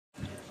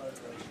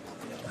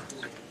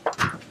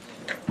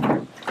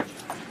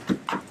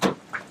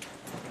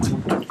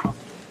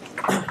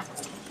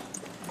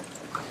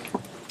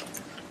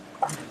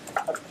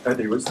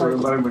Eddie, was there a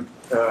moment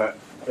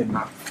in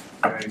that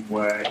game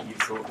where you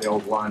thought the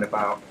old line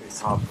about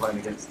it's hard playing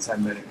against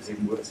 10 men, it was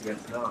even worse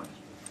against 9?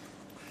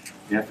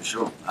 Yeah, for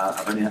sure.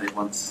 I've only had it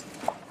once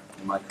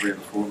in my career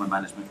before, my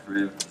management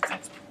career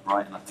against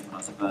Brighton, I think when I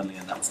was at Burnley,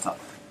 and that was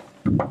tough.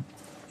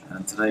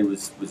 And today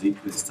was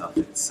equally as tough.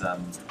 It's I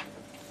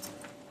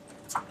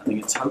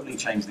think it totally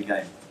changed the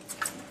game,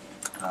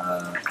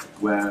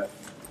 where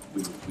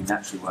we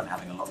naturally weren't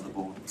having a lot of the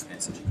ball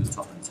against such a good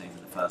Tottenham team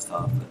in the first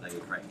half, but they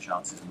were creating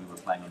chances and we were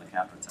playing on the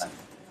counter-attack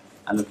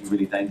and looking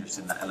really dangerous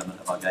in that element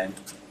of our game.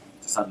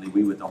 So suddenly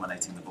we were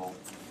dominating the ball.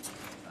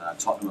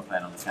 Tottenham were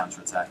playing on the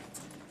counter-attack,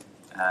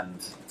 and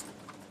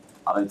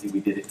I don't think we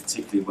did it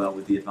particularly well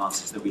with the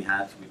advantage that we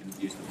had. We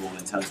didn't use the ball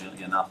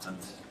intelligently enough, and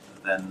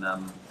then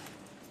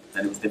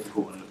it was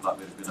difficult and it looked like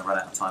we were going to run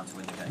out of time to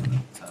win the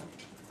game. But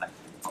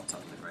thankfully we popped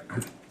up with a great goal.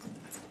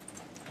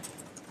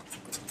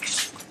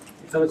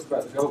 Tell us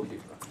about the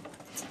goalkeeper.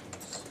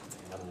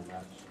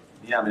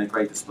 Yeah, I mean, a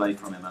great display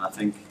from him, and I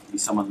think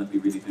he's someone that we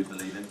really do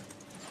believe in.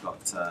 He's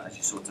got, as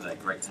you saw today,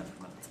 great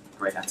temperament,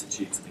 great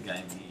attitude to the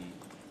game.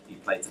 He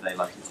played today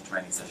like it was a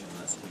training session, and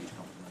that's a huge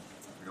compliment.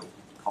 Real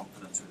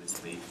confidence with his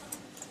feet.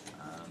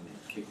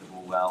 He kicked the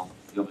ball well.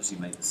 He obviously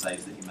made the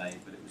saves that he made,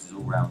 but it was his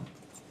all-round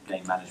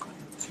game management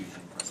that was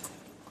hugely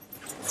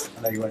impressive.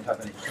 I know you won't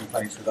have any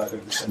complaints with either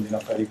of the sending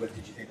off, Eddie, but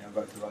did you think they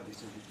were both the right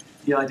decision?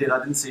 Yeah, I did. I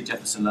didn't see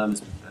Jefferson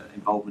Lerma's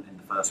involvement in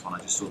the first one. I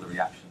just saw the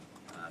reaction,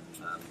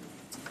 and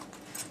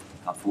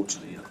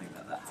unfortunately, I think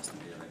that has to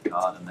be a red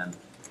card. And then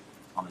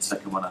on the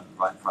second one,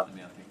 right in front of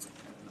me, I think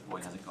the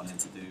boy hasn't gone in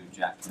to do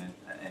Jack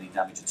any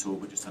damage at all,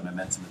 but just the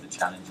momentum of the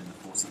challenge and the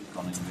force that he's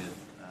gone in with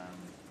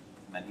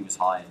meant he was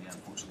high. And yeah,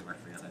 unfortunately, the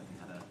referee I don't think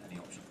had any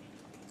option.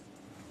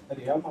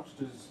 Eddie, how much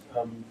does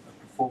a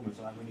performance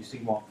like when you see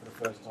Mark for the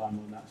first time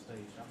on that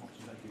stage, how much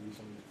does that give you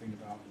something to think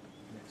about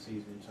next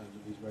season in terms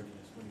of his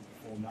readiness when he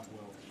performed that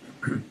well?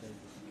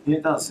 Yeah,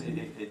 it does.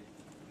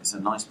 It's a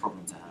nice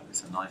problem to have.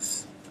 It's a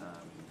nice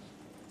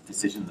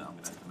decision that I'm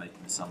going to have to make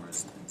in the summer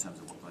in terms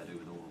of what do I do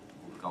with all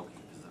the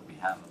goalkeepers that we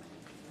have. I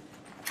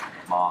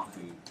mean, Mark,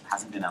 who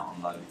hasn't been out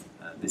on loan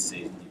this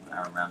season, you've got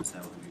Aaron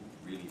Ramsdale, who we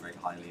really rate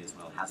highly as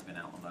well, has been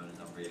out on loan and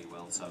done really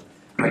well. So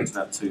great to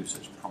have two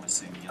such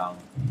promising young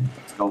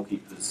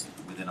goalkeepers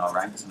within our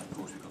ranks, and of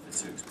course we've got the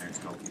two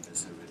experienced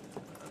goalkeepers who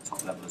are at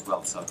top level as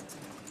well. So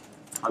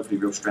hopefully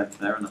real strength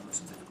there, and that was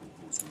some difficult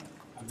calls to make.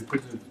 And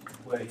because of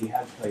where he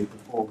had played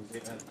before, was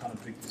it a kind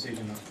of big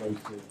decision, I suppose,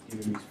 to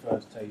give him his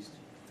first taste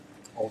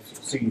of sort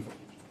of seeing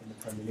in the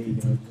Premier League?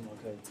 You know, it wasn't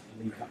like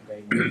a League Cup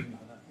game or anything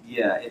like that.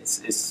 Yeah,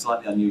 it's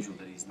slightly unusual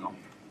that he's not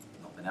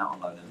been out on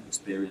loan and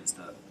experienced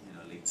a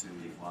League Two,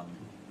 League One,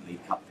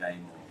 League Cup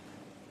game or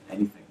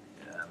anything,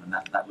 and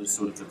that was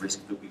sort of the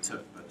risk that we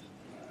took. But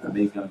for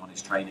me, going on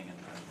his training and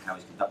how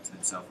he's conducted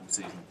himself all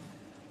season,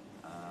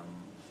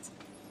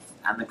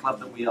 and the club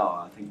that we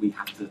are, I think we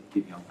have to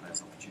give young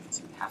players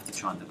opportunity. We have to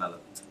try and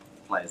develop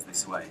players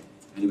this way.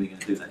 The only way we're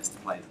going to do that is to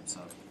play them.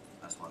 So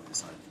that's why we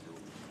decided to do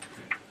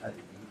it. Were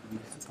you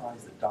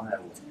surprised that Dyer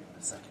wasn't given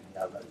a second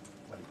yellow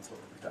when he took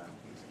it down?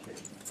 He was a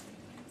kid.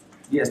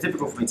 Yeah, it's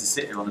difficult for me to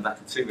sit here on the back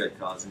of 2 red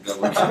cards and go,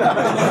 well,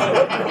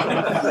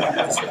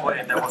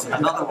 disappointed there wasn't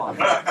another one.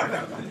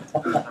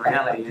 The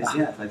reality is,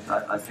 yeah,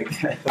 I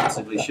think it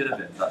possibly should have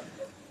been, but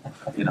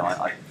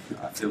I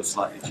feel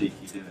slightly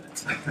cheeky doing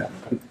it.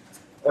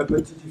 But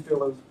did you feel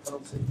there was a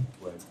penalty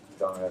when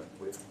Dyer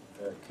with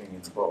King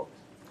in the box?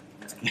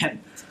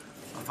 Again,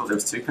 I thought there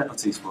was 2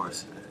 penalties for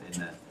us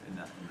in that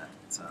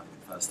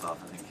first half.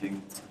 I think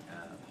King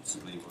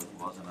possibly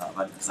was, and I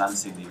haven't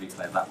seen the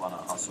replay of that one.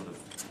 I'll sort of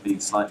be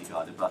slightly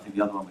guided, but I think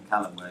the other one with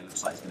Callum, where he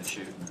looks like he's going to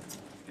shoot and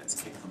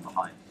gets kicked from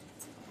behind.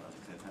 That was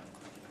a clear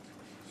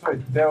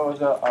penalty. So there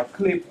was a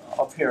clip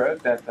up here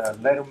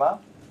that Lerma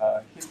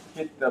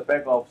hit the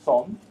back of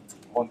Son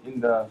in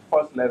the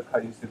first red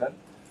card incident.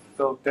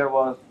 So there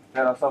are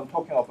some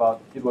talking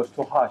about it was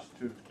too harsh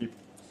to keep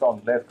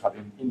Son red card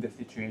in this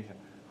situation.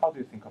 How do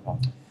you think about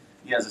it?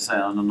 Yeah, as I say,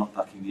 I'm not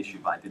ducking the issue,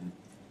 but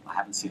I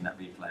haven't seen that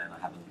replay, and I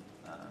haven't.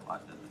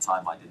 At the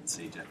time, I didn't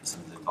see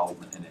Jefferson's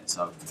involvement in it.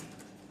 So,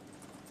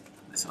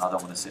 listen, I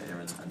don't want to sit here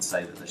and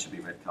say that there should be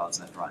red cards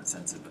left, right, and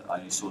centre, but I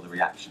only saw the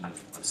reaction of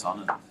Son,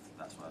 and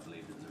that's why I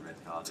believe it was a red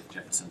card. If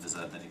Jefferson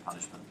deserved any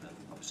punishment, then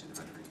obviously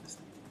the referee missed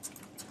it.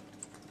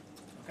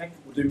 Okay,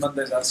 we'll do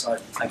Mondays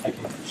outside. Thank you.